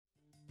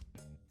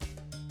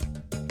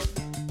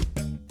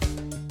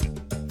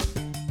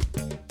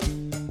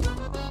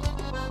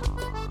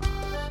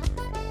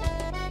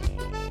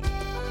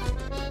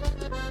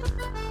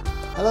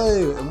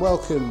Hello and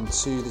welcome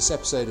to this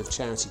episode of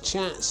Charity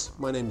Chat.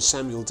 My name is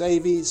Samuel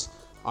Davies,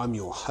 I'm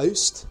your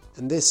host,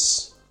 and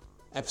this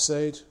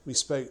episode we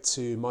spoke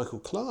to Michael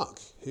Clark,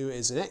 who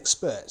is an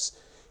expert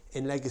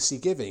in legacy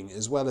giving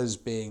as well as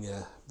being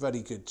a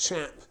very good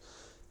chap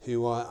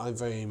who I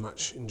very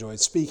much enjoyed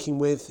speaking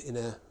with in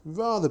a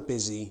rather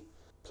busy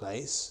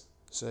place.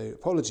 So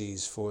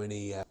apologies for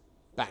any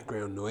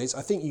background noise.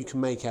 I think you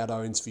can make out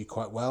our interview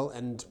quite well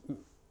and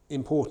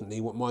importantly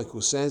what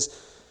Michael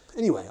says.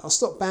 Anyway, I'll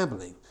stop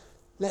babbling.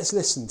 Let's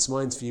listen to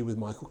my interview with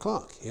Michael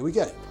Clark. Here we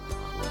go.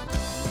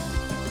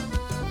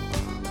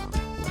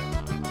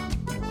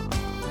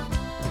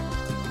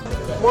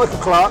 Michael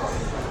Clark,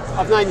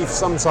 I've known you for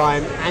some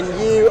time, and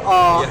you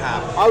are,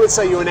 I would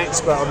say you're an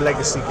expert on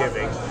legacy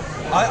giving.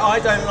 I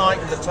don't like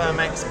the term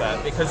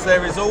expert because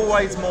there is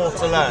always more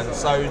to learn.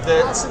 So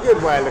that's a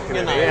good way of looking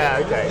at it.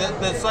 Yeah, okay.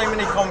 There's so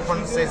many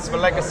conferences for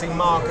legacy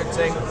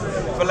marketing,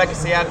 for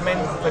legacy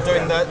admin, for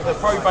doing the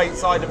probate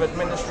side of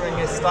administering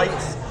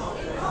estates.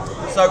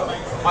 So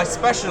I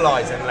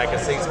specialise in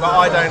legacies, but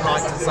I don't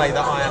like to say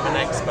that I am an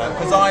expert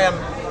because I am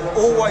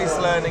always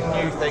learning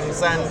new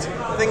things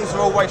and things are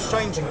always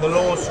changing. The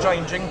law's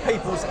changing,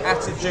 people's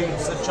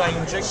attitudes are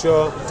changing,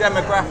 sure.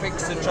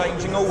 Demographics are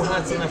changing, all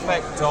has an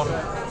effect on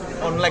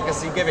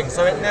legacy giving,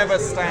 so it never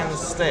stands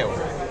still.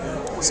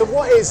 So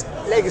what is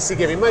legacy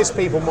giving? Most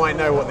people might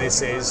know what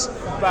this is,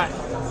 but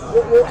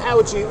how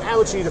would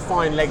you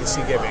define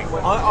legacy giving?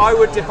 I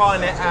would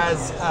define it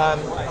as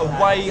a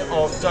way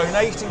of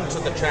donating to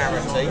the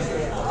charity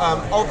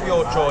of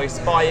your choice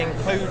by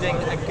including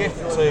a gift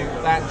to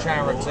that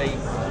charity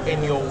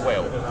in your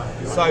will.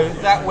 So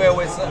that will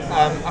is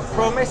a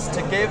promise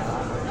to give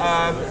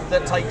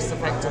that takes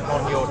effect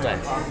upon your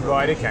death.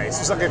 Right, okay.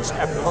 So it's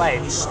like a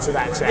pledge to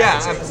that charity.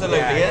 Yeah, absolutely.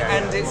 Yeah.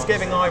 And it's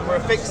giving either a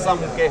fixed sum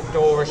gift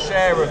or a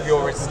share of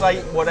your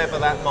estate, whatever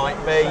that might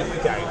be,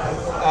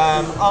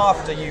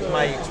 after you've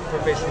made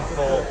provision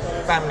for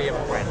family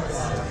and friends.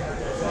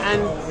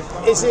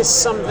 And is this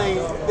something,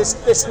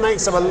 this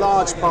makes up a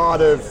large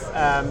part of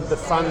the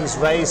funds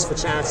raised for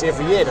charity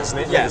every year, doesn't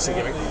it? Yeah. Legacy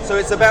giving. So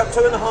it's about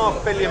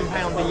 £2.5 billion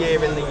a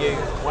year in the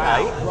UK,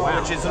 wow.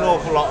 Which is an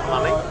awful lot of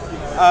money.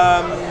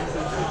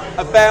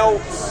 About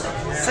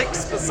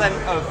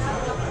 6%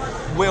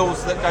 of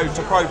wills that go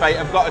to probate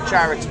have got a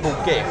charitable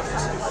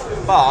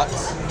gift, but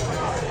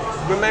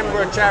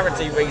remember, a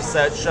charity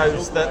research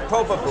shows that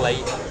probably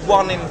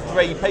 1 in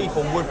 3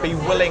 people would be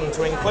willing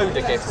to include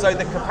a gift. So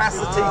the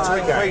capacity to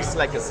increase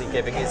legacy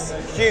giving is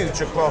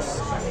huge across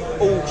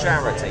all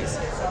charities.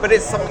 But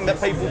it's something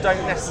that people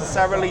don't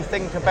necessarily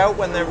think about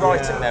when they're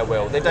writing their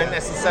will. They don't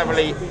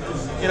necessarily,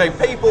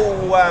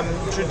 people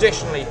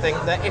traditionally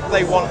think that if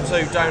they want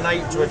to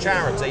donate to a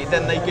charity,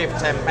 then they give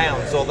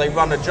 £10 or they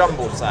run a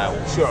jumble sale.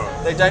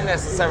 Sure. They don't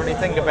necessarily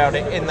think about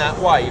it in that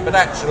way. But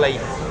actually,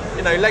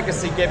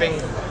 legacy giving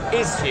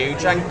is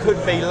huge and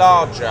could be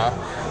larger,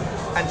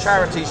 and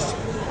charities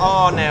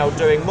are now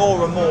doing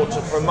more and more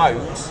to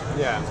promote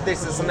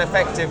this as an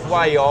effective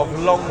way of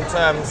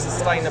long-term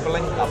sustainable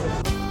income.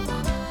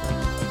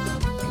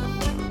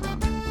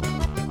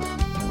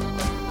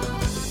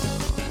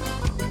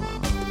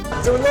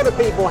 Do a lot of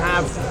people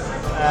have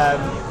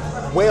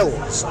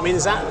wills? I mean,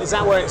 is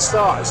that where it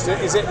starts?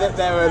 Is it that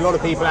there are a lot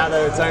of people out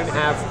there that don't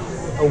have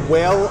a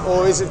will,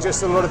 or is it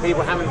just a lot of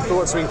people haven't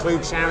thought to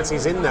include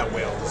charities in their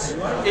wills?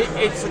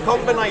 It's a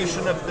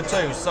combination of the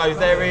two. So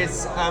there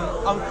is,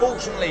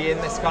 unfortunately in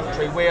this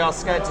country, we are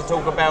scared to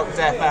talk about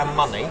death and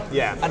money.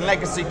 Yeah. And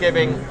legacy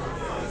giving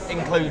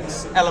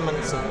includes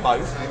elements of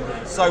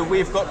both. So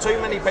we've got too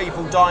many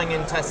people dying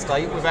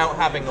intestate without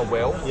having a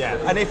will. Yeah.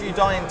 And if you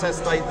die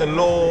intestate, the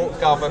law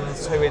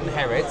governs who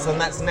inherits, and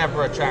that's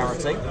never a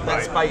charity.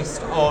 That's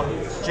based on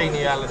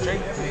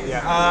genealogy.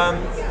 Yeah.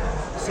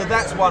 So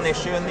that's one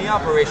issue, and the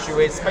other issue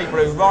is people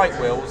who write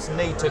wills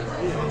need to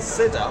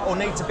consider or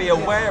need to be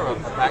aware of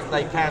the fact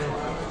they can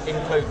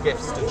include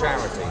gifts to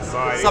charities.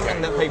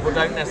 Something that people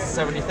don't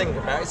necessarily think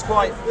about. It's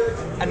quite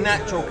a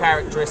natural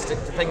characteristic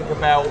to think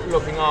about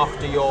looking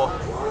after your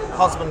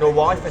husband or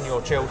wife and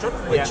your children,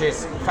 which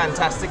is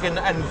fantastic, and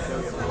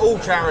all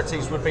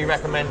charities would be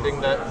recommending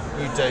that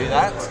you do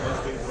that.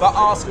 But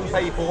asking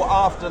people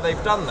after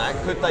they've done that,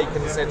 could they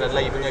consider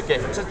leaving a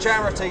gift to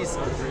charities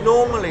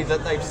normally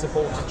that they've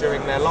supported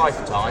during their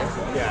lifetime?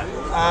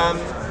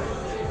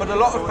 But a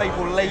lot of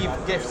people leave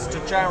gifts to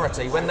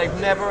charity when they've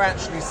never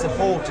actually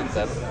supported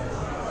them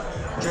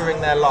during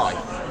their life.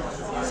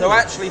 So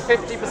actually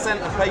 50%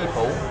 of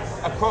people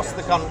across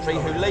the country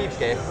who leave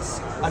gifts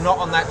are not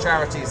on that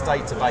charity's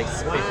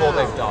database before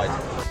they've died.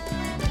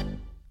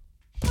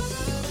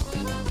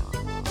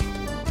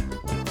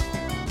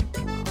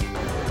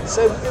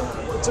 So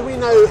do we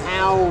know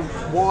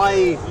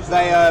why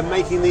they are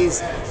making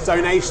these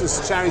donations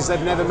to charities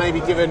they've never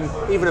maybe given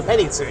even a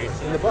penny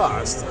to in the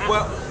past?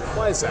 Well,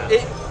 why is that?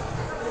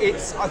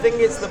 I think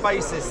it's the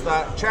basis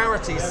that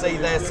charities see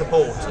their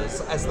supporters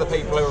as the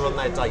people who are on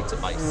their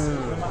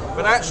database.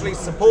 But actually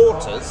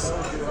supporters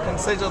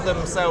consider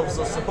themselves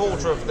a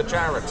supporter of the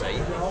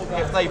charity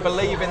if they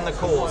believe in the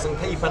cause and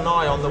keep an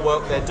eye on the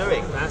work they're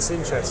doing. That's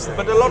interesting.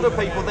 But a lot of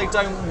people, they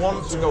don't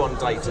want to go on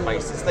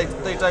databases,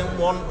 they don't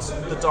want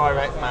the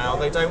direct mail,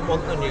 they don't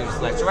want the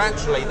newsletter.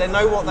 Actually, they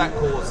know what that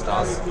cause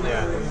does.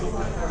 Yeah.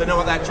 They know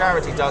what that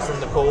charity does in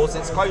the cause,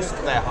 it's close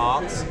to their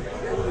hearts.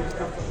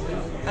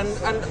 And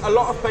a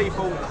lot of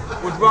people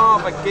would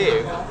rather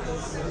give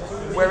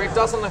where it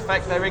doesn't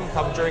affect their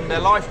income during their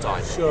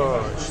lifetime.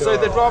 Sure. So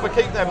they'd rather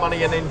keep their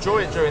money and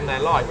enjoy it during their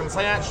life and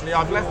say, actually,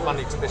 I've left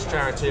money to this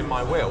charity in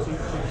my will.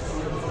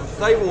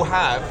 They will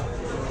have,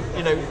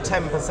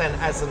 10%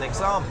 as an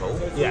example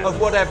of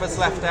whatever's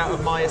left out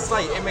of my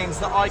estate. It means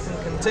that I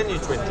can continue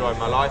to enjoy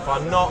my life.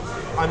 I'm not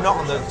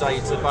on the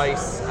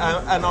database,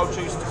 and I'll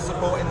choose to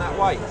support in that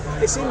way.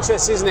 It's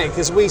interesting, isn't it?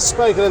 Because we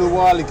spoke a little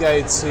while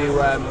ago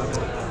to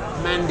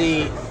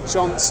Mandy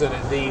Johnson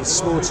at the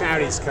Small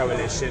Charities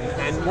Coalition,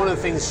 and one of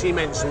the things she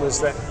mentioned was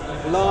that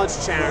large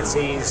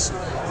charities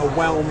are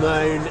well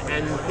known,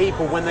 and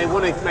people, when they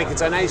want to make a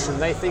donation,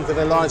 they think of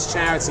the large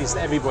charities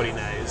that everybody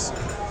knows.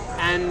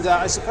 And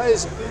I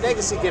suppose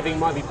legacy giving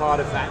might be part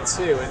of that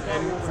too.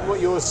 And from what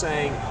you're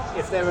saying,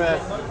 if there are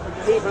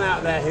people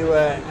out there who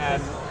are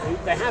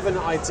they have an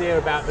idea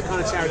about the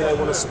kind of charity they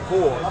want to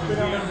support,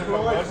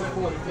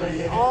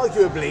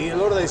 arguably a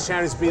lot of those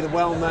charities would be the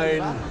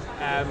well-known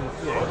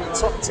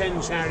top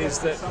 10 charities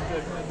that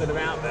are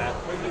out there.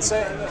 And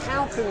so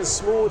how can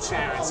small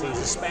charities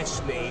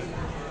especially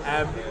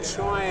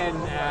try and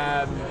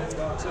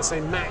say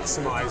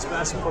maximise, but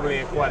that's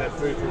probably quite a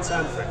brutal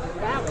term for it.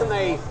 But how can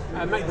they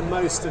make the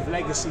most of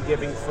legacy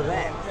giving for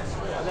them?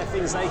 Are there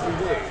things they can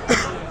do?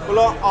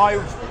 Well,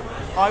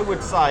 I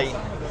would say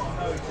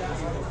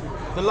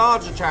the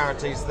larger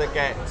charities that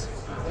get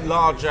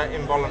larger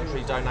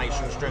involuntary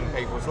donations during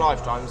people's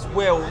lifetimes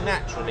will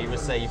naturally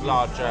receive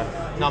larger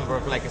number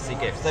of legacy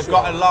gifts. They've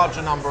got a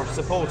larger number of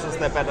supporters,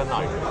 they're better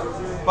known.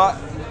 But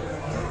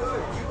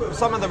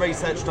some of the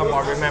research done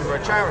by Remember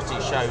a Charity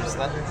shows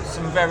that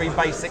some very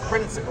basic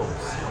principles,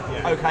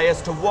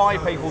 as to why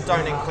people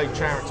don't include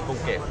charitable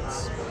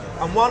gifts.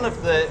 And one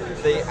of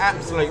the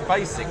absolute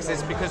basics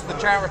is because the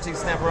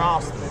charities never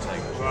ask them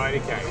to.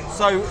 Right, okay.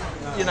 So,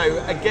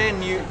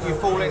 again, you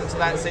fall into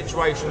that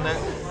situation that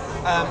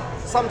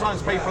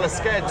sometimes people are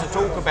scared to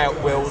talk about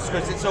wills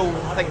because it's all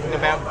thinking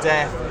about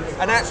death.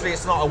 And actually,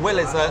 it's not. A will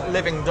is a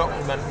living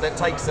document that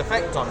takes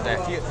effect on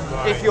death.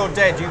 If you're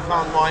dead, you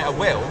can't write a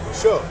will.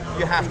 Sure.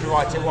 You have to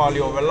write it while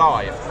you're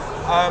alive.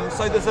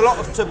 So there's a lot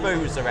of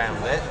taboos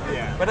around it.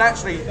 Yeah. But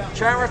actually,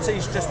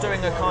 charities just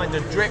doing a kind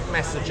of drip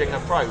messaging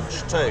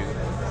approach to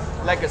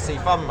legacy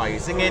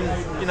fundraising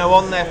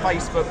on their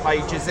Facebook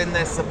pages, in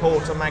their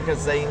supporter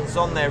magazines,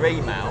 on their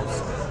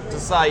emails, to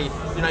say,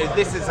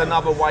 this is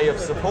another way of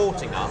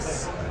supporting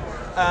us.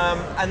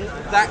 And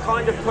that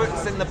kind of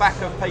puts in the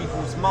back of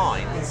people's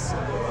minds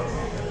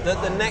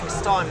that the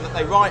next time that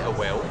they write a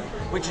will,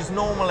 which is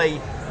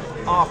normally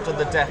after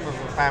the death of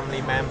a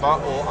family member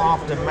or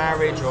after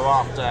marriage or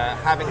after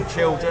having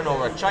children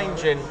or a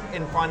change in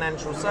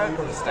financial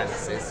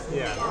circumstances,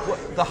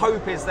 the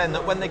hope is then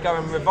that when they go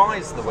and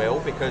revise the will,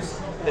 because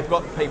they've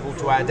got people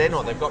to add in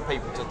or they've got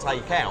people to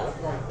take out,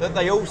 that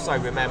they also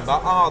remember,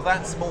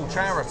 that small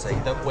charity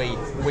that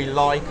we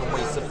like and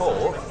we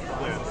support,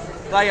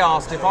 they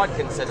asked if I'd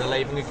consider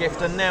leaving a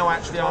gift, and now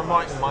actually I'm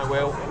writing my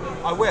will,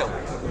 I will.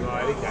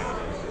 Right, okay.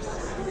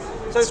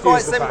 So it's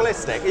quite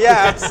simplistic. Yeah,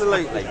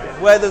 absolutely.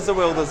 Where there's a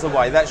will, there's a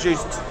way. That's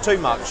used too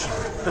much.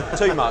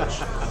 Too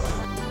much.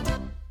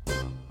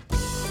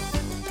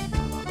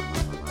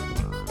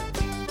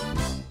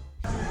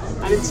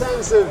 And in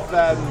terms of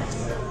I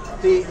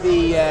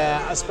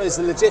suppose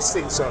the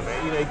logistics of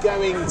it,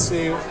 going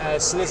to a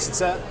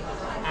solicitor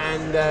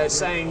and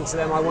saying to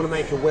them, I want to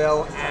make a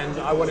will and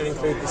I want to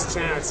include this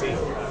charity,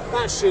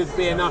 that should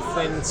be enough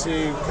then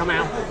to come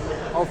out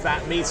of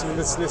that meeting with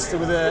the solicitor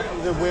with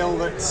a will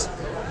that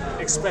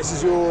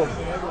expresses your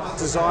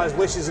desires,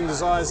 wishes and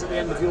desires at the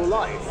end of your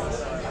life.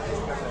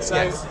 So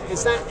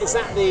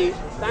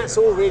that's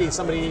all really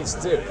somebody needs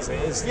to do,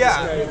 is it?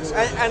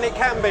 And it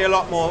can be a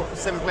lot more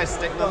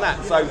simplistic than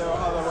that. So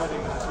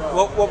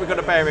what we've got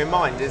to bear in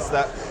mind is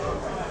that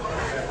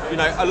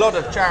a lot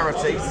of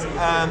charities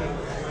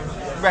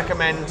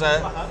recommend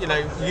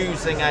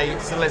using a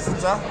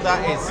solicitor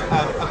that is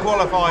a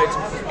qualified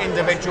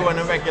individual and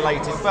a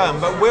regulated firm,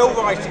 but will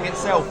writing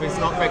itself is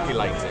not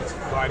regulated.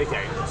 Right,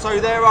 okay. So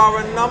there are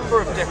a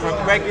number of different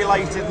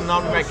regulated and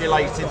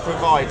unregulated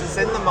providers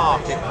in the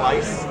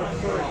marketplace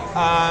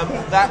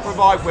that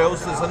provide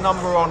wills. There's a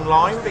number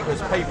online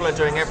because people are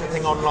doing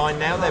everything online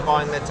now. They're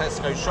buying their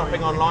Tesco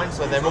shopping online,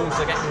 so they're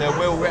also getting their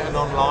will written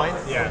online.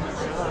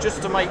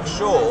 Just to make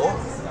sure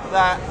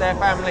that their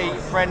family,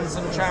 friends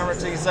and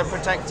charities are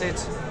protected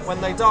when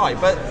they die.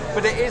 But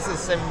it is as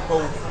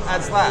simple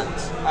as that.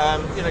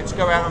 To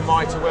go out and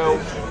write a will.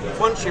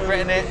 Once you've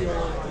written it,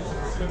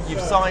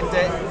 you've signed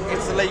it,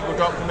 it's a legal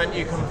document,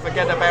 you can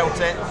forget about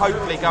it,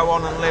 hopefully go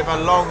on and live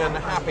a long and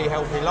happy,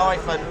 healthy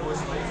life, and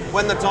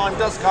when the time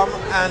does come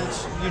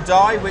and you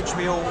die, which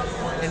we all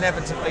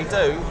inevitably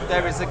do,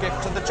 there is a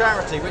gift to the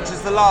charity, which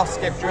is the last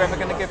gift you're ever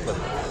going to give them.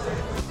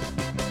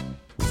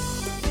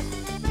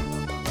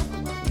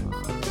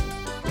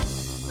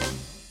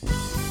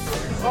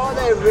 Are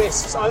there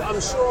risks?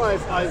 I'm sure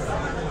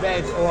I've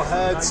read or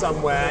heard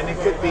somewhere, and it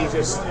could be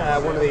just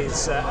one of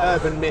these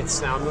urban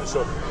myths now, I'm not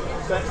sure,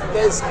 but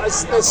there's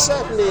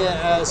certainly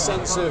a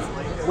sense of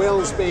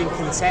wills being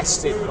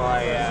contested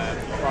by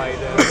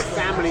the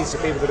families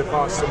of people that have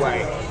passed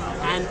away.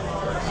 And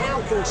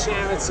how can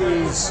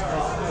charities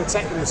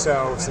protect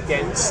themselves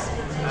against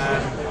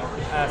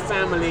a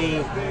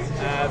family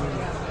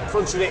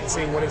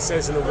contradicting what it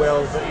says in the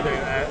will,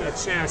 that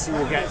a charity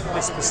will get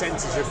this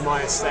percentage of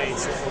my estate?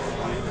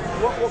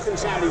 What can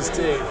charities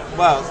do?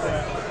 Well,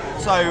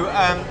 so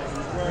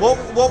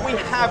what we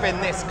have in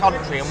this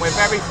country, and we're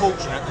very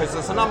fortunate because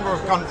there's a number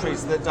of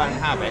countries that don't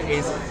have it,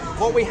 is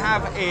what we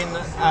have in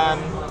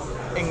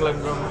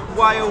England and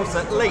Wales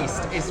at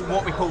least is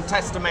what we call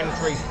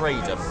testamentary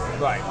freedom.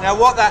 Right. Now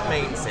what that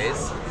means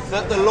is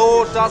that the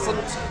law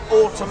doesn't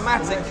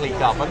automatically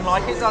govern,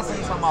 like it does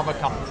in some other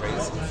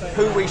countries,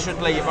 who we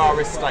should leave our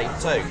estate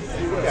to.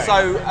 Okay.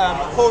 So,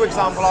 for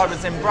example, I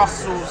was in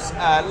Brussels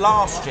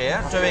last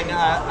year doing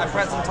a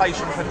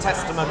presentation for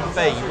Testament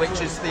V,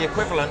 which is the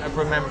equivalent of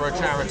Remember a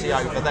Charity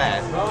over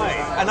there. Right.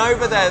 And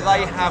over there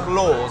they have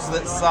laws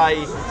that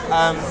say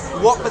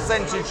what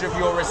percentage of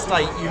your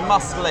estate you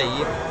must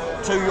leave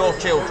to your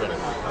children.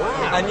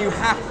 Wow. And you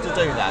have to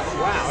do that.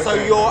 Wow, okay. So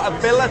your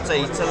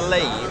ability to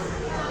leave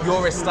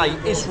your estate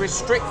is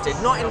restricted,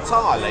 not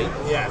entirely,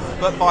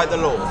 but by the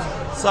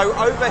laws. So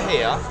over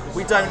here,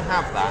 we don't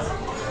have that.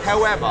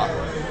 However,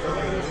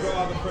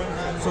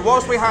 so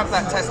whilst we have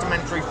that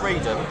testamentary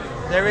freedom,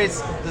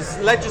 there's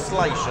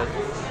legislation,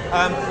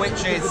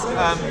 which is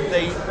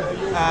the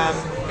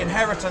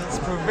Inheritance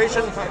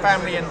Provision for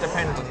Family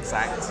Independence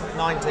Act,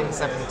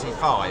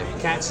 1975.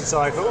 Catchy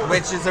title.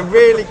 Which is a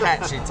really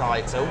catchy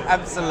title,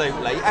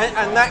 absolutely.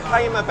 And that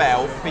came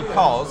about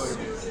because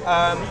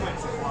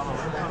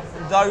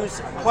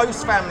those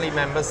close family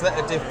members that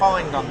are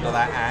defined under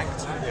that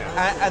act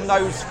and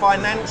those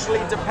financially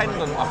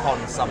dependent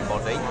upon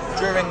somebody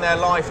during their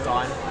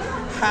lifetime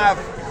have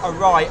a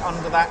right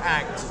under that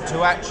act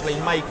to actually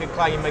make a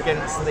claim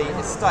against the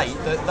estate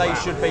that they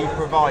should be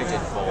provided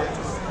for.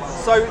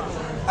 So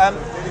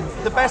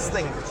the best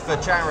thing for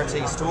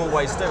charities to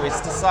always do is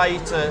to say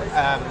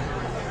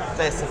to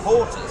their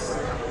supporters,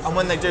 and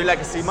when they do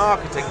legacy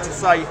marketing, to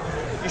say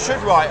you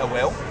should write a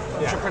will,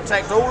 you should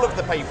protect all of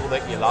the people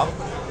that you love,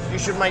 you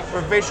should make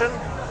provision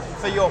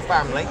for your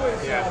family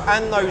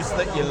and those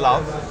that you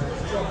love,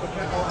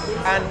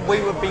 and we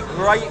would be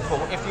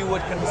grateful if you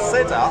would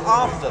consider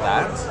after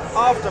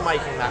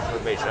making that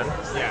provision,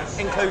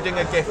 including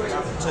a gift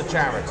to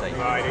charity.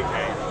 Right,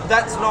 okay.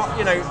 That's not,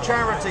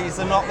 charities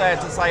are not there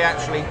to say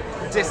actually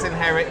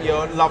disinherit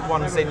your loved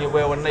ones in your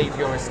will and leave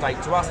your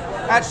estate to us.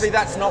 Actually,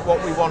 that's not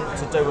what we want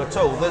to do at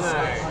all.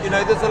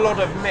 There's a lot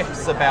of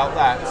myths about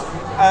that.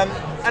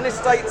 And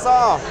estates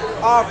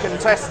are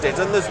contested,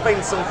 and there's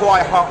been some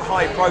quite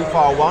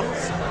high-profile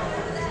ones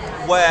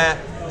where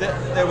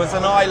there was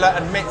an Isla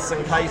and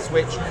Mitson case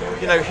which,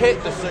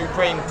 hit the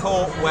Supreme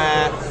Court,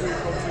 where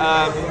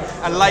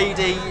a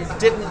lady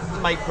didn't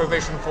make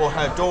provision for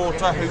her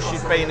daughter, who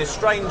she'd been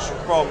estranged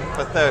from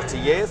for 30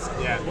 years.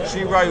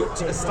 She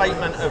wrote a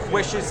statement of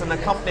wishes, an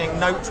accompanying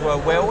note to her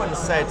will, and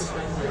said,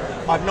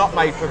 "I've not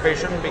made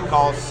provision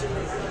because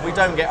we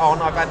don't get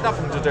on, I've had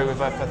nothing to do with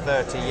her for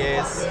 30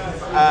 years,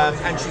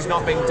 and she's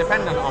not been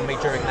dependent on me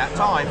during that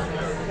time."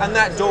 And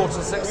that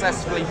daughter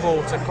successfully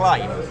brought a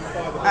claim.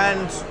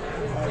 And,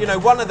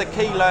 one of the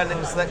key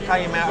learnings that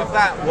came out of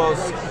that was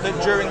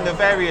that during the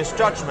various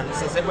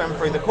judgments as it went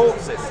through the court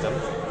system,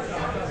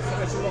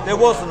 there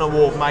was an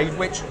award made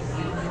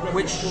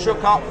which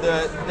shook up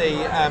the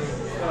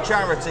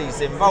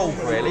charities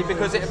involved, really,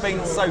 because it had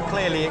been so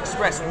clearly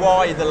expressed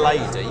why the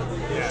lady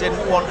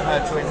didn't want her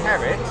to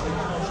inherit.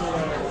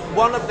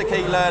 One of the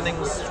key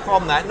learnings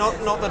from that,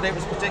 not that it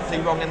was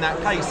particularly wrong in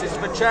that case, is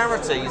for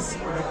charities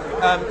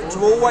to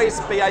always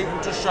be able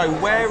to show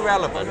where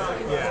relevant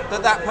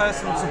that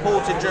person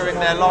supported during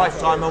their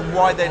lifetime and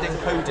why they'd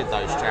included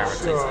those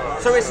charities. Sure.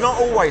 So it's not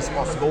always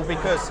possible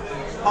because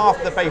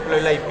half the people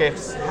who leave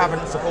gifts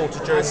haven't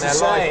supported during their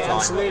lifetime.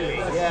 Absolutely,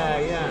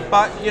 yeah.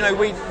 But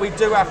we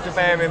do have to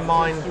bear in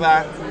mind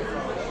that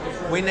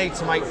we need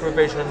to make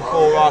provision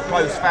for our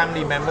close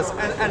family members,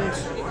 and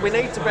we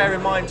need to bear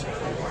in mind.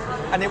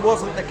 And it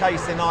wasn't the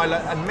case in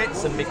Isla and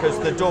Mitson because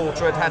the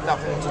daughter had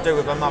nothing to do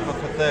with her mother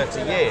for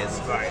 30 years.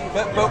 Right.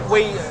 But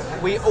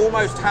we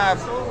almost have,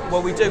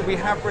 we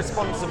have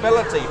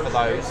responsibility for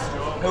those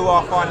who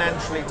are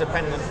financially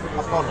dependent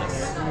upon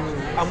us.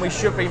 And we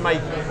should be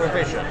making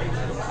provision.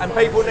 And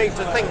people need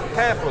to think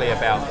carefully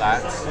about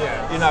that,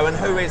 and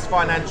who is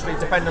financially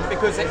dependent,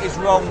 because it is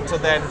wrong to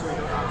then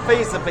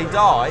feasibly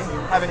die,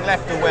 having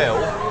left a will,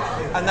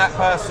 and that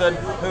person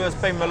who has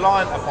been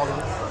reliant upon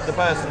the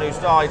person who's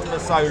died for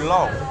so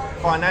long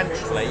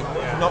financially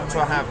not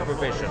to have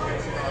provision.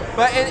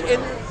 But it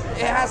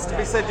has to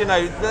be said,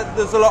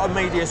 there's a lot of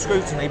media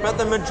scrutiny, but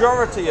the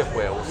majority of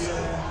wills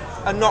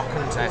are not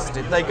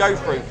contested. They go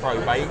through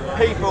probate.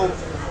 People,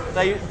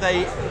 they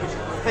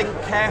think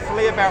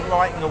carefully about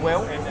writing a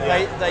will.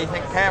 They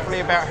think carefully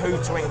about who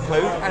to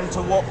include and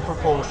to what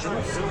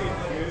proportions.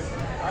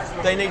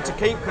 They need to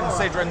keep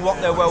considering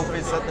what their wealth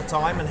is at the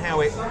time and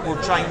how it will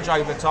change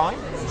over time.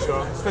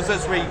 Sure. Because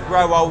as we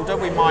grow older,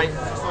 we might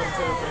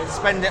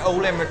spend it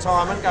all in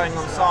retirement, going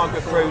on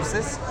saga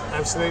cruises.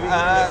 Absolutely.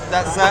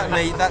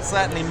 That's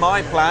certainly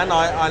my plan.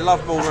 I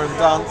love ballroom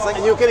dancing.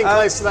 And you're getting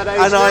close to that age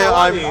and now,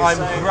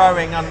 I'm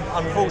growing.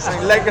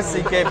 Unfortunately,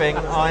 legacy giving,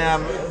 I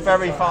am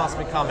very fast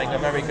becoming a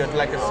very good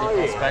legacy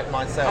prospect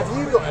myself. Have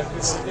you got?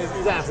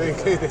 You don't have to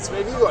include this, but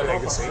have you got a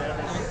legacy?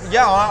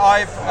 Yeah,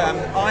 I am.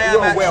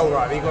 You've got a will,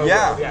 right? You've got a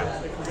yeah. will,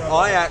 yeah.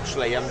 I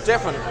actually am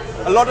different.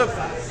 A lot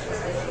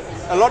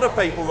of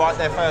people write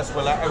their first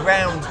will at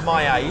around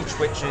my age,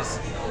 which is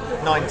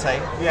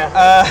 19.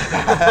 Yeah.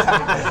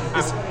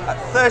 It's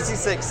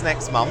 36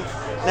 next month.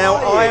 Now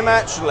I am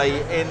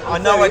actually in. I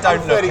know I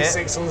don't look it.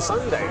 36 on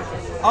Sunday.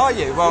 Are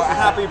you? Well,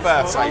 happy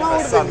birthday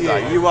for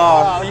Sunday. You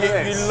are.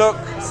 You look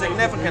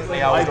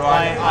significantly older.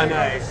 I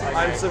know.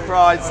 I'm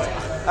surprised.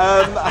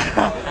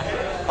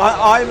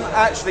 I'm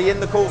actually in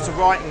the course of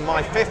writing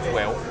my fifth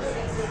will.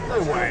 No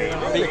way.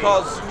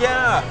 Because,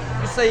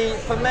 you see,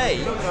 for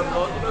me,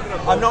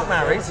 I'm not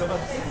married.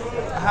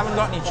 I haven't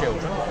got any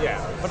children. Yeah.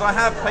 But I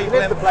have people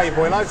Live the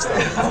Playboy lifestyle.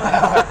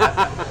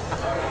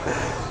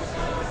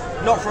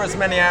 Not for as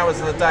many hours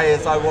of the day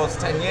as I was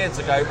 10 years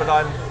ago, but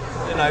I'm,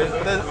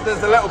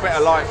 there's a little bit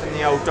of life in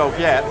the old dog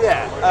yet.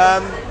 Yeah.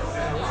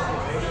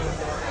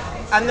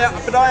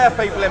 But I have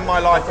people in my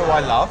life who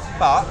I love,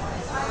 but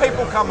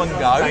people come and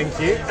go. Thank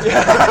you.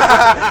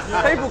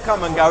 People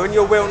come and go, and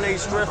your will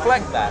needs to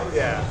reflect that.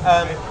 Yeah.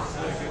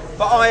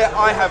 But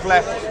I have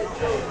left,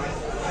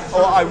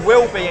 or I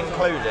will be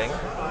including.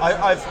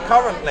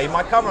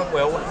 My current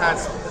will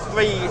has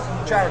 3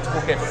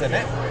 charitable gifts in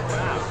it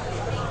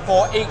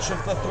for each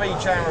of the 3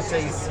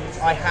 charities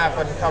I have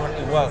and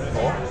currently work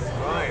for.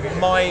 Right.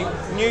 My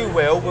new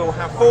will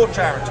have 4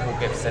 charitable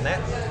gifts in it,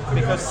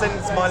 because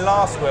since my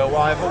last will,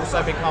 I have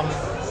also become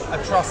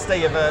a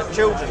trustee of a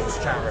children's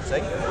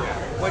charity,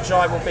 which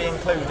I will be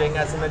including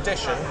as an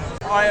addition.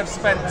 I have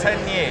spent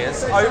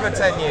over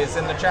 10 years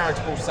in the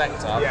charitable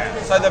sector,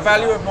 so the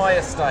value of my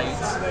estate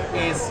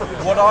is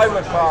what I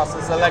would class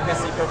as a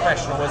legacy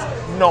professional as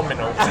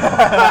nominal.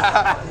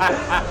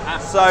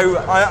 So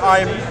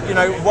I'm,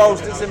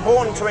 whilst it's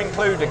important to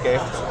include a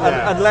gift,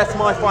 unless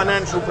my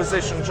financial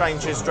position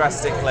changes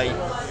drastically,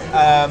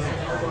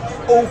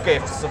 all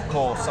gifts, of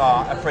course,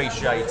 are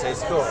appreciated.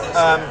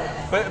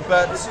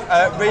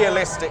 But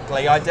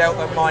realistically, I doubt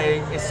that my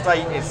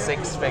estate is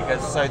 6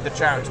 figures, so the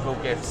charitable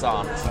gifts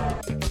aren't.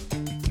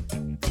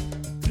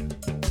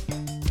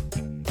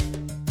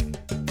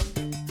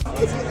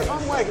 If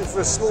I'm working for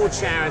a small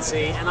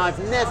charity and I've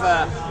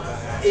never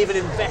even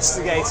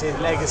investigated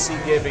legacy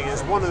giving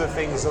as one of the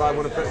things that I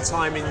want to put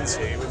time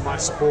into with my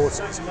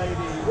supporters,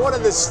 what are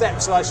the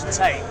steps that I should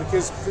take?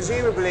 Because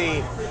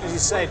presumably, as you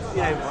said,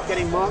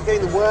 getting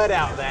the word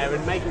out there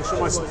and making sure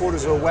my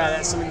supporters are aware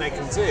that's something they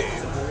can do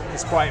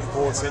is quite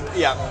important.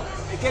 Yeah.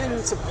 Getting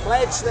them to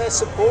pledge their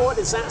support,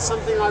 is that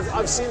something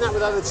I've seen that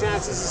with other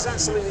charities? Is that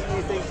something that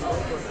you think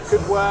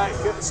could work?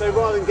 So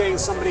rather than getting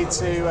somebody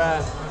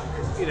to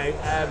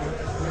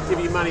give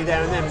you money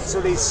there and then, to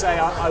at least say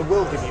I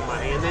will give you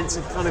money, and then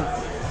to kind of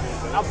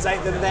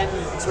update them then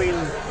between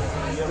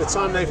the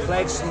time they've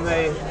pledged and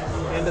the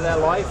end of their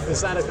life?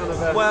 Is that a kind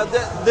of a... Well,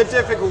 the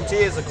difficulty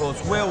is, of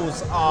course,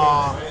 wills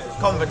are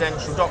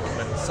confidential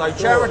documents, so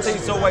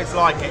charities always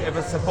like it if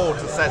a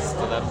supporter says to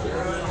them,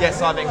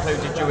 yes, I've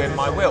included you in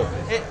my will.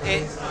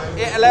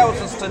 It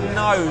allows us to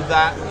know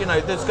that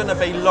there's going to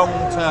be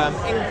long-term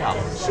income.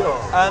 Sure.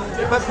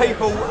 But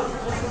people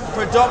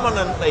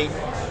predominantly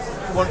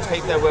want to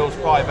keep their wills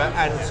private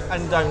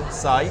and don't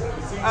say.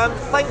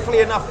 Thankfully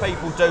enough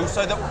people do,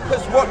 so that,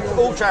 because what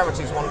all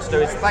charities want to do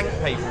is thank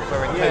people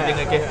for including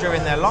a gift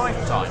during their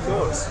lifetime. Of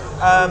course.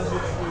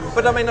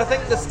 But I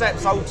think the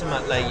steps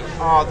ultimately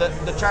are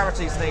that the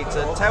charities need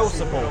to tell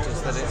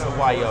supporters that it's a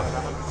way of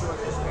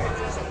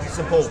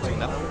supporting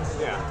them.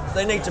 Yeah.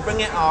 They need to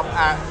bring it up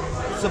at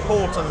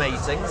supporter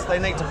meetings, they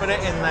need to put it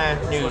in their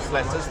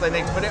newsletters, they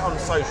need to put it on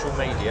social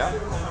media.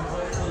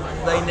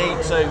 They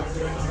need to...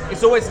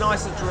 It's always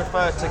nicer to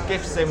refer to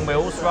gifts in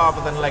wills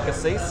rather than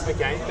legacies.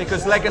 Okay.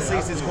 Because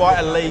legacies is quite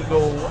a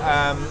legal,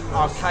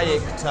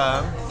 archaic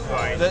term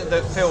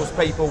that fills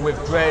people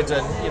with dread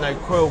and,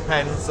 quill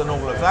pens and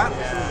all of that.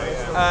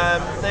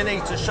 They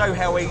need to show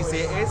how easy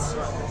it is.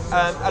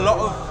 A lot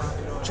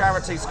of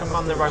charities can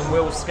run their own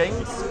will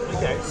schemes.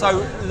 Okay.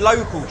 So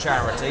local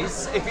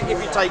charities, if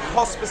you take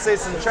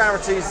hospices and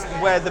charities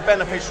where the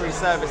beneficiary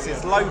service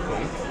is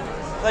local,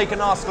 they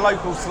can ask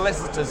local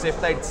solicitors if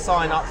they'd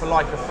sign up for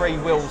like a free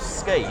wills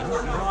scheme.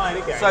 Right,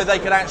 okay. So they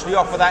could actually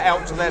offer that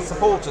out to their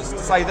supporters to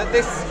say that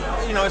this,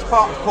 as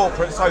part of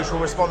corporate social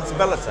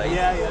responsibility,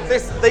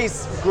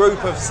 these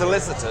group of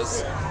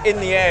solicitors in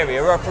the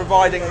area are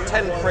providing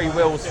 10 free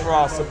wills for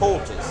our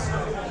supporters.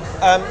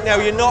 Now,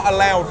 you're not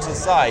allowed to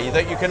say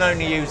that you can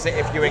only use it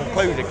if you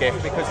include a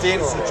gift, because the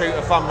Institute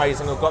of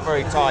Fundraising have got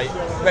very tight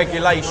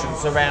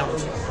regulations around.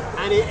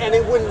 And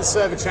it wouldn't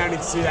serve a charity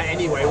to do that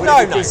anyway, would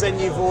it? Because then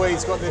you've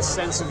always got this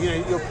sense of,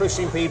 you're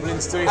pushing people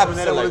into doing something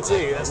they don't want to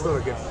do. That's not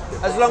a good.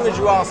 As long as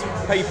you ask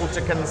people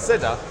to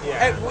consider,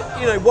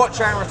 what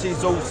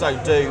charities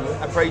also do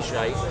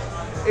appreciate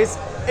is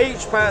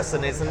each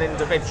person is an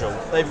individual.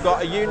 They've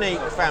got a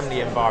unique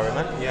family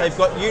environment. They've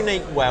got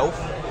unique wealth.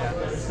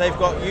 They've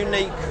got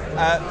unique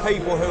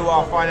people who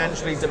are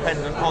financially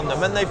dependent on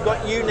them, and they've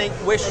got unique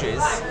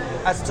wishes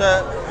as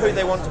to who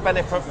they want to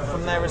benefit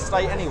from their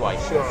estate anyway.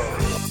 Sure.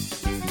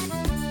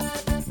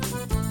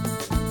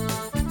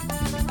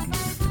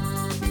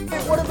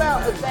 What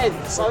about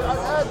events? I've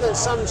heard that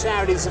some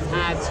charities have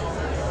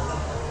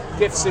had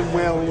gifts in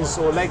wills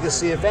or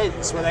legacy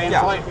events where they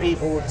invite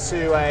people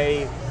to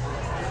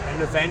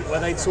an event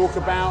where they talk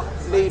about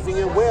leaving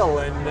a will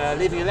and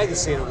leaving a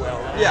legacy in a will.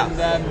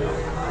 And,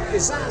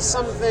 is that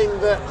something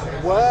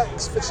that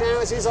works for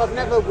charities? I've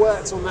never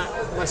worked on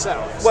that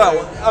myself.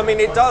 Well, I mean,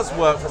 it does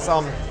work for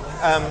some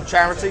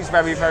charities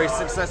very, very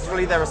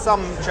successfully. There are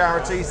some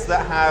charities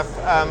that have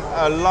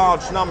a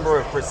large number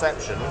of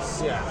receptions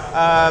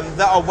that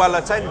are well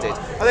attended.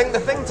 I think the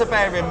thing to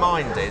bear in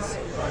mind is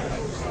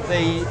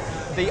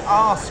the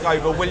ask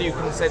over will you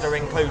consider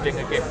including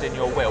a gift in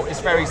your will is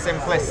very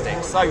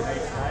simplistic. So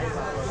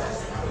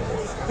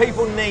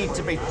people need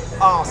to be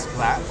asked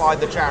that by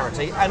the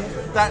charity, and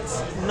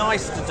that's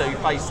nice to do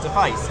face to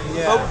face.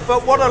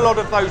 But what a lot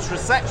of those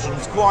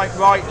receptions, quite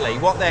rightly,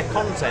 what their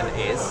content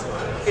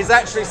is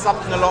actually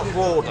something a lot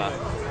broader.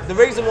 The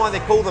reason why they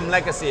call them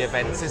legacy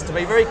events is to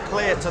be very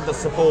clear to the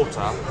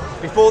supporter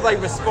before they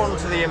respond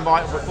to the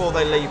invite, before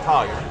they leave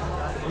home,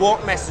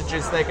 what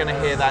messages they're going to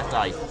hear that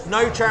day.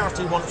 No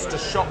charity wants to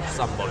shock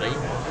somebody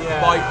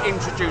by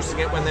introducing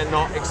it when they're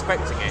not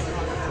expecting it.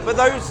 But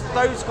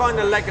those kind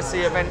of legacy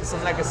events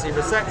and legacy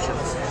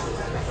receptions,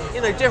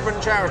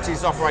 different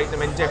charities operate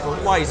them in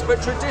different ways,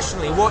 but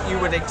traditionally what you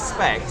would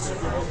expect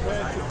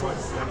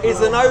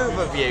is an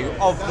overview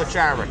of the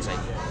charity,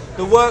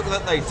 the work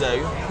that they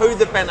do, who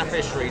the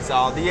beneficiaries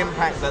are, the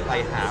impact that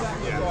they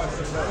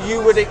have.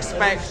 You would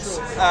expect,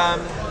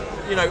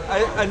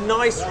 a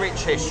nice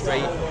rich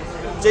history,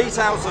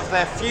 details of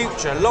their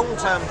future,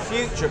 long-term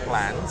future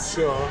plans.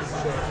 Sure.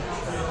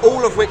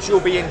 All of which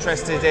you'll be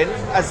interested in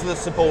as the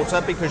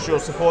supporter because you're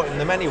supporting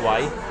them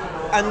anyway.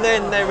 And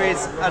then there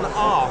is an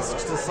ask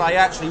to say,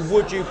 actually,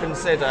 would you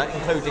consider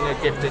including a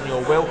gift in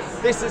your will?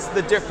 This is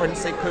the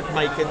difference it could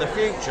make in the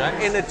future,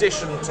 in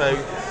addition to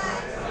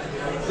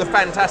the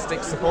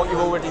fantastic support you're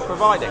already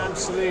providing.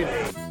 Absolutely.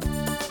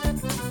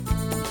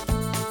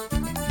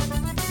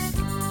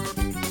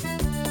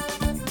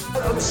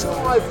 I'm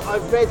sure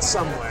I've read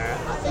somewhere,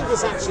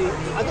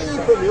 I think you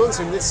put me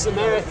onto him, this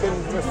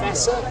American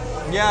professor.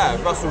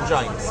 Yeah, Russell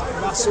James.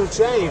 Russell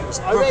James.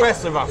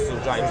 Professor Russell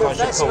James, I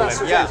should call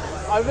him. Yeah.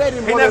 I read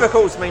him. He never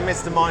calls me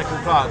Mr. Michael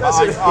Clark, but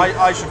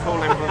I should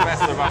call him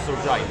Professor Russell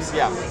James.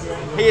 Yeah.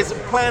 He is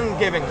plan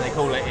giving, they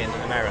call it in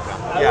America.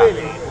 Oh,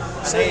 really?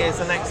 So he is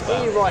an expert.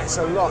 He writes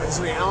a lot,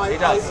 doesn't he? He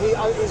does.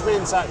 He's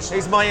been in touch.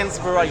 He's my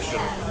inspiration.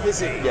 Is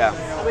he? Yeah.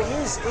 I mean,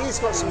 he's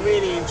got some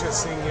really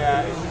interesting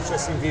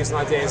views and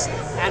ideas.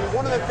 And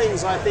one of the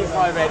things I think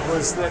I read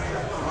was that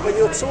when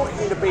you're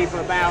talking to people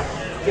about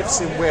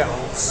gifts and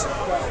wills,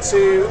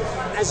 to,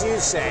 as you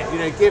said,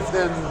 give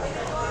them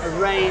a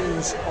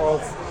range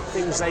of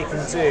things they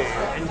can do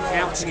and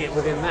couching it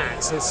within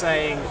that. So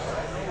saying,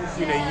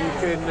 you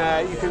can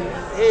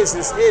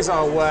here's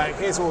our work,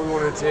 here's what we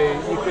want to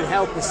do. You can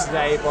help us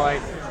today by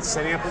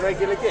setting up a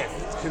regular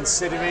gift,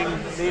 considering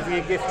leaving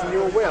a gift in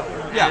your will,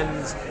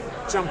 and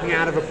jumping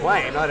out of a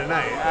plane. I don't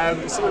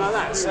know, something like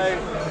that. So,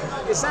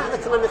 is that the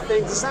kind of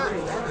thing? Is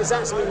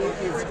that something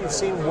you've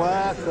seen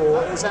work,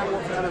 or is that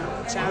what kind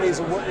of charities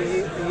or what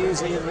they're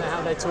using and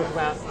how they talk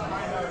about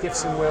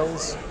gifts and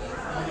wills?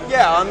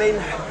 Yeah, I mean,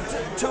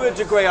 to a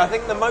degree, I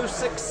think the most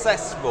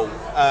successful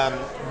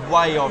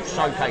way of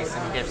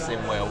showcasing gifts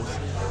in wills,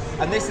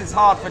 and this is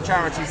hard for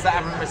charities that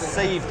haven't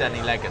received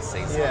any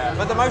legacies,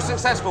 but the most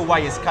successful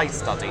way is case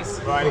studies,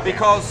 right?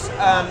 Because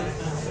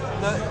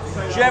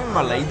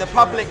generally the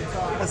public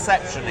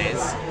perception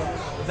is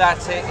that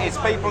it is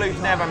people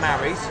who've never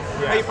married,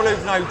 people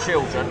who've no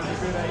children,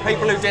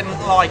 people who didn't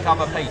like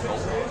other people,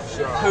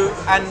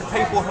 and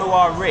people who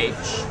are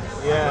rich,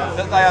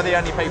 that they are the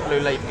only people who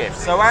leave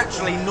gifts. So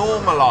actually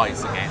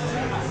normalising it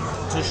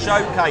to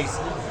showcase,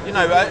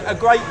 a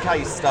great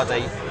case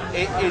study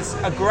is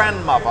a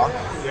grandmother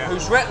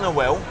who's written a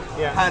will,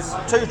 has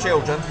 2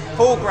 children,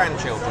 4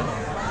 grandchildren.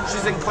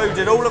 She's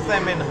included all of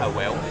them in her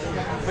will.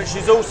 but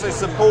she's also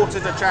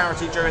supported a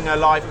charity during her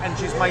life, and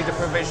she's made a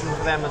provision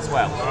for them as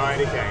well.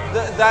 Right, okay.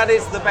 That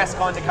is the best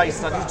kind of case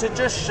study, to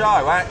just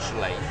show,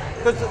 actually,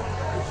 because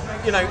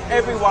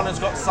everyone has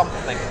got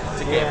something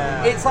to give.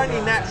 Yeah. It's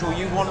only natural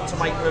you want to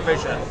make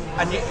provision,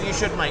 and you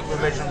should make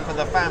provision for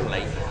the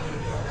family.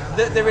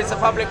 There is a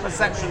public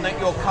perception that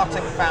you're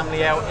cutting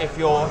family out if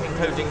you're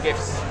including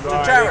gifts to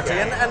charity,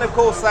 okay. and of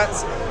course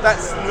that's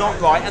not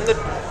right. And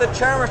the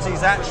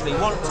charities actually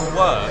want to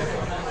work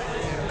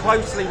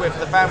closely with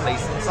the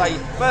families and say,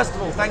 first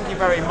of all, thank you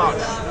very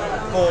much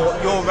for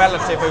your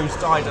relative who's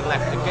died and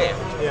left a gift,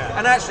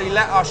 and actually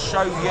let us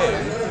show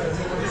you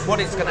what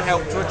it's going to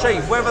help to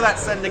achieve, whether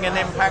that's sending an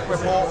impact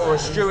report or a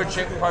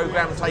stewardship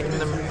program, taking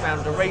them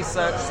around a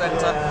research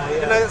centre.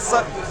 It's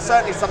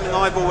certainly something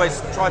I've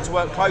always tried to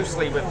work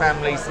closely with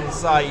families and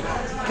say,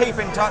 keep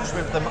in touch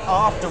with them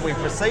after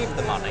we've received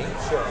the money,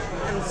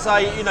 and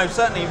say,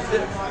 certainly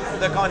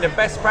the kind of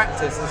best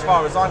practice, as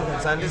far as I'm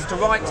concerned, is to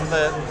write to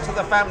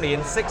the family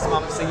in 6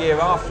 months, a year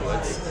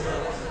afterwards,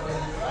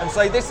 and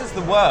say, this is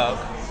the work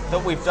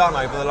that we've done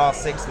over the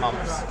last 6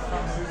 months.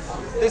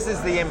 This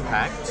is the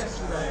impact,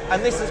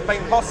 and this has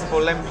been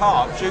possible in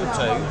part due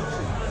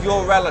to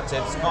your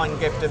relatives' kind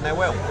gift in their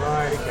will.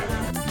 Right, okay.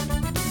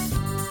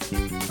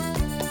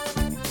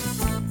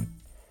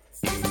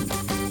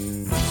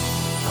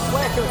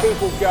 Where can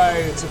people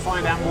go to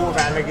find out more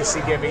about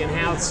legacy giving and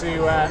how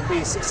to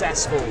be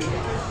successful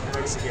in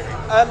legacy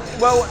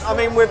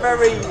giving? We're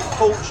very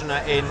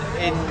fortunate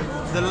in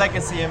the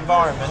legacy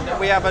environment that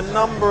we have a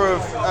number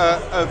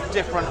of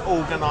different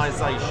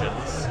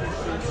organisations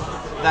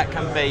that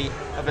can be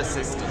of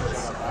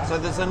assistance. So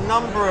there's a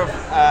number of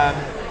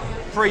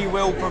free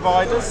will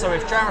providers. So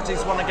if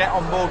charities want to get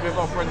on board with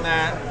offering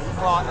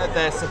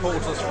their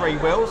supporters free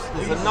wills,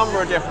 there's a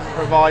number of different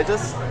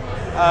providers.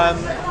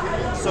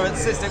 So at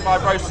Cystic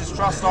Fibrosis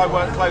Trust, I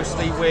work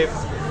closely with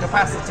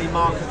Capacity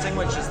Marketing,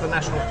 which is the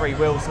National Free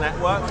Wills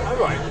Network,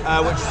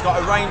 which has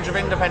got a range of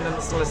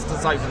independent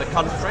solicitors over the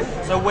country.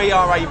 So we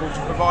are able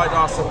to provide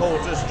our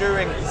supporters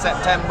during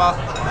September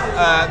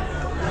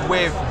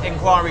with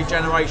inquiry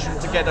generation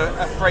to get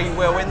a free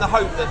will, in the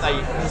hope that they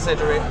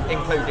consider it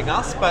including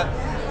us, but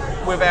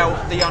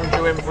without the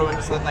undue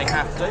influence that they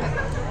have to.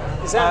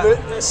 Is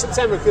that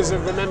September because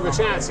of Remember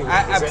Charity?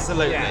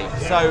 Absolutely. Yeah.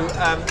 So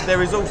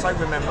there is also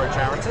Remember a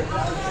Charity.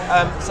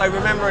 So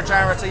Remember a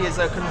Charity is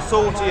a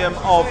consortium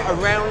of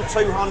around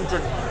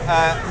 200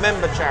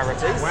 member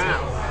charities,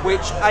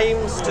 which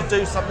aims to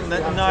do something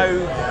that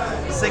no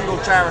single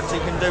charity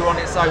can do on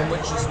its own,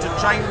 which is to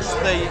change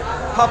the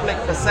public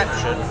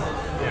perception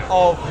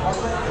of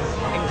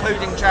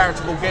including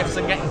charitable gifts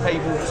and getting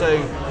people to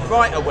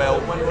write a will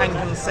and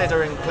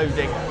consider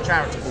including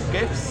charitable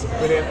gifts.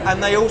 Brilliant.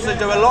 And they also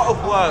do a lot of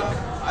work,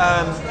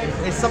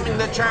 it's something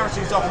that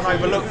charities often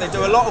overlook, they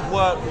do a lot of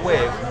work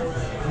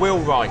with will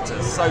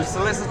writers, so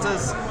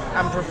solicitors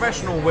and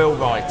professional will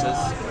writers,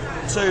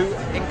 to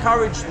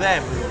encourage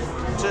them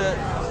to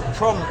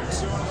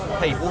prompt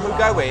people who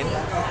go in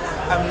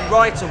and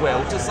write a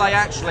will to say,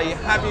 actually,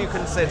 have you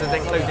considered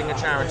including a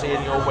charity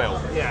in your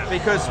will? Yeah.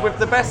 Because with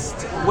the best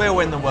will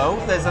in the world,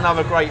 there's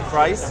another great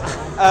phrase,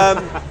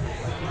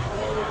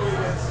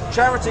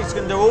 charities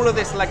can do all of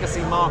this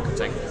legacy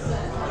marketing,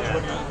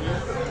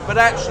 but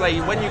actually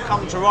when you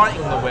come to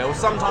writing the will,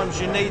 sometimes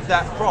you need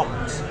that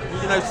prompt.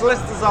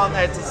 Solicitors aren't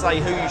there to say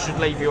who you should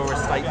leave your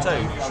estate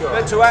to,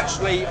 but to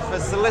actually, for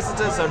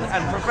solicitors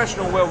and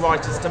professional will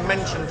writers to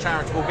mention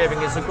charitable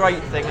giving is a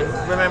great thing.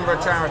 And Remember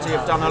a Charity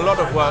have done a lot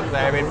of work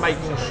there in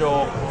making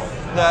sure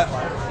that,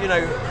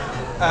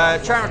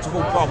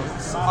 charitable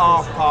prompts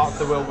are part of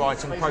the will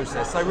writing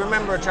process. So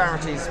Remember a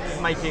Charity is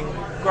making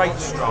great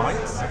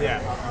strides.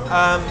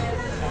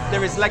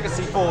 There is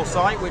Legacy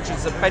Foresight, which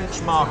is a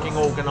benchmarking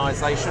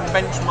organisation,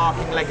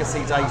 benchmarking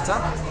legacy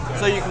data.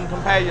 So you can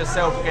compare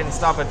yourself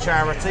against other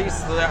charities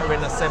that are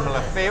in a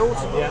similar field.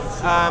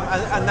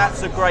 And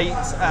that's a great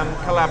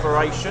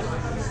collaboration.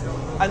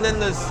 And then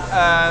there's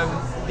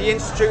the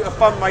Institute of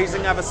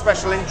Fundraising have a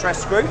special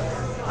interest group.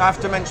 I have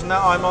to mention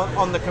that I'm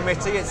on the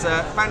committee. It's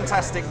a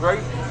fantastic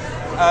group.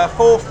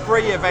 4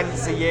 free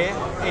events a year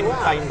in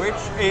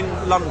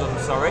London,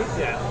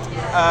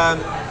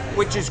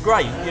 which is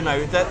great,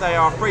 that they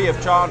are free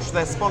of charge.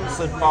 They're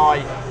sponsored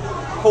by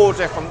 4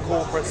 different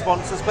corporate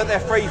sponsors, but they're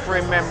free for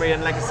in memory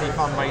and legacy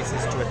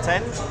fundraisers to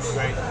attend.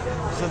 Great.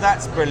 So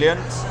that's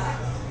brilliant.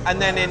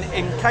 And then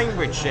in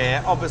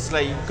Cambridgeshire,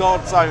 obviously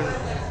God's own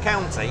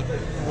county,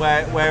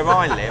 where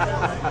I live,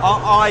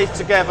 I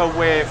together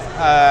with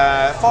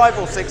 5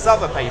 or 6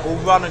 other people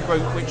run a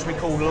group which we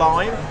call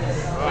LIME,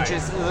 which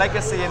is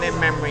Legacy and In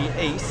Memory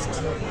East,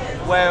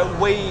 where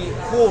we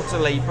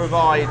quarterly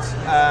provide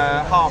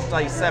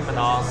half-day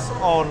seminars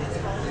on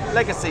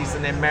legacies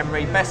and in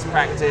memory, best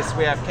practice.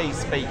 We have key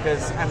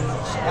speakers, and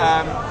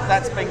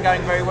that's been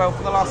going very well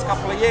for the last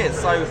couple of years.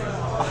 So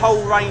a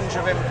whole range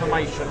of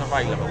information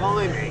available.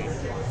 Blimey.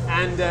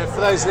 And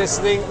for those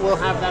listening, we'll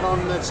have that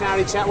on the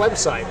Charity Chat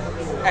website.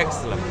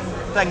 Excellent.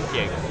 Thank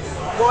you.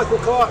 Michael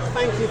Clark,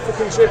 thank you for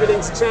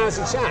contributing to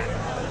Charity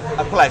Chat.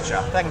 A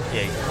pleasure. Thank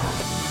you.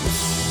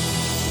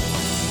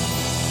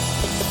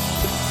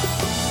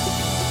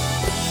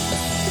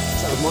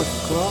 Michael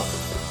Clark,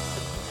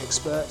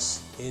 expert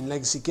in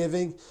legacy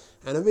giving,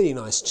 and a really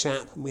nice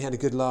chap. We had a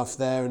good laugh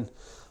there, and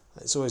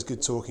it's always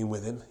good talking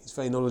with him. He's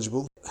very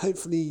knowledgeable.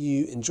 Hopefully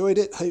you enjoyed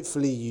it.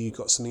 Hopefully you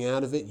got something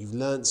out of it. You've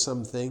learned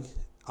something.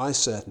 I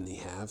certainly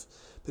have.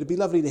 But it'd be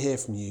lovely to hear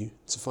from you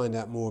to find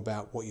out more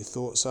about what your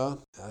thoughts are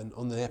and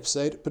on the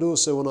episode, but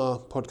also on our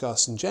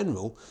podcast in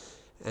general,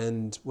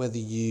 and whether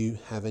you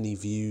have any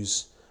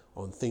views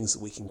on things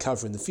that we can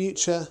cover in the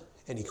future,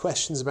 any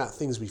questions about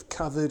things we've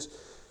covered,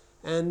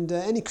 and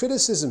any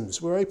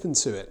criticisms. We're open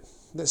to it.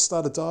 Let's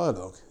start a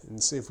dialogue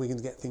and see if we can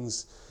get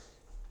things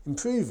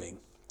improving.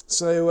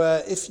 So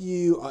if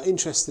you are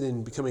interested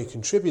in becoming a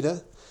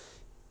contributor,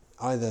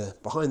 either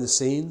behind the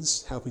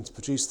scenes, helping to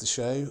produce the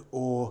show,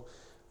 or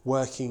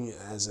working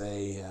as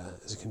a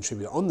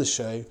contributor on the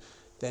show,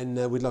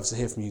 then we'd love to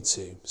hear from you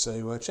too.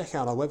 So check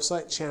out our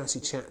website,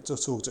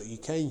 charitychat.org.uk.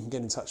 You can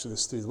get in touch with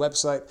us through the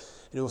website,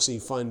 and also you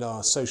find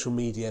our social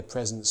media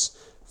presence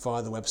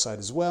via the website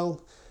as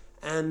well.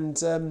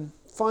 And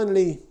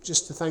finally,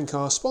 just to thank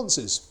our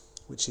sponsors,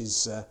 which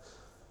is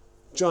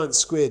Giant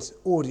Squid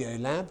Audio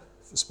Lab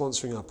for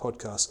sponsoring our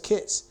podcast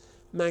kit,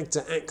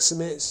 Magda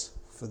Axamit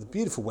for the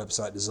beautiful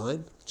website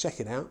design. Check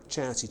it out,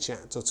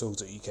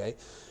 charitychat.org.uk.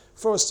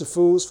 Forester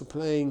Fools for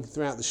playing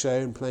throughout the show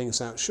and playing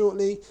us out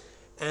shortly,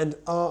 and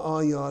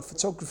RR Yard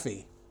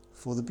Photography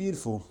for the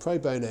beautiful pro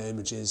bono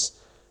images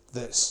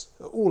that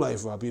are all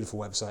over our beautiful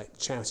website,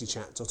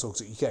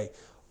 charitychat.org.uk.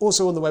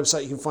 Also on the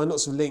website you can find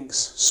lots of links,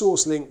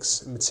 source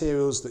links and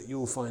materials that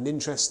you'll find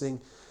interesting.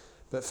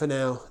 But for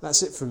now,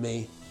 that's it from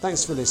me.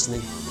 Thanks for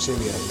listening.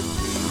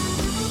 Cheerio.